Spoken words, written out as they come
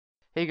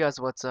Hey guys,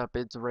 what's up?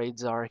 It's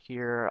Czar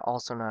here,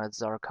 also known as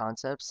Czar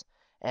Concepts,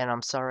 and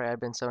I'm sorry I've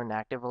been so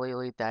inactive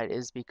lately. That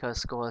is because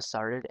school has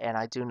started, and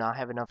I do not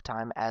have enough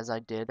time as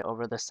I did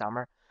over the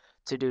summer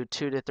to do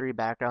 2 to 3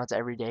 backgrounds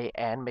every day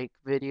and make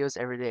videos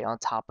every day on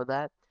top of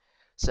that.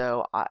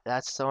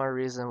 That's the only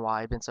reason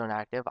why I've been so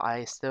inactive.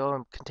 I still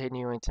am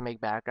continuing to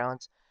make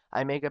backgrounds.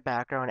 I make a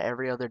background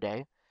every other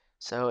day.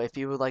 So if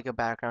you would like a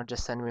background,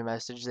 just send me a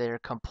message. They are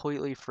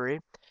completely free.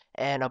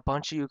 And a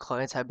bunch of you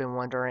clients have been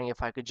wondering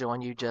if I could join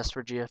you just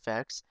for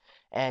GFX.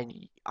 And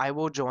I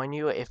will join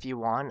you if you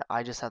want.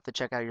 I just have to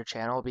check out your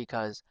channel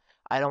because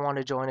I don't want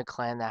to join a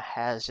clan that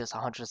has just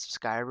 100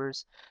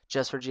 subscribers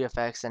just for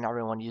GFX and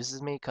everyone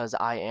uses me because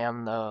I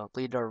am the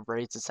leader of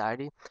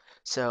RaidSociety.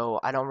 So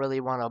I don't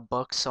really want to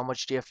book so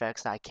much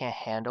GFX that I can't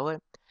handle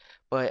it.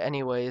 But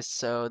anyways,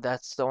 so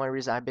that's the only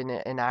reason I've been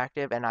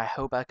inactive, and I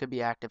hope I could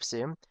be active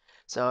soon.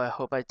 So I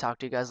hope I talk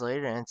to you guys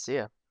later and see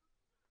ya.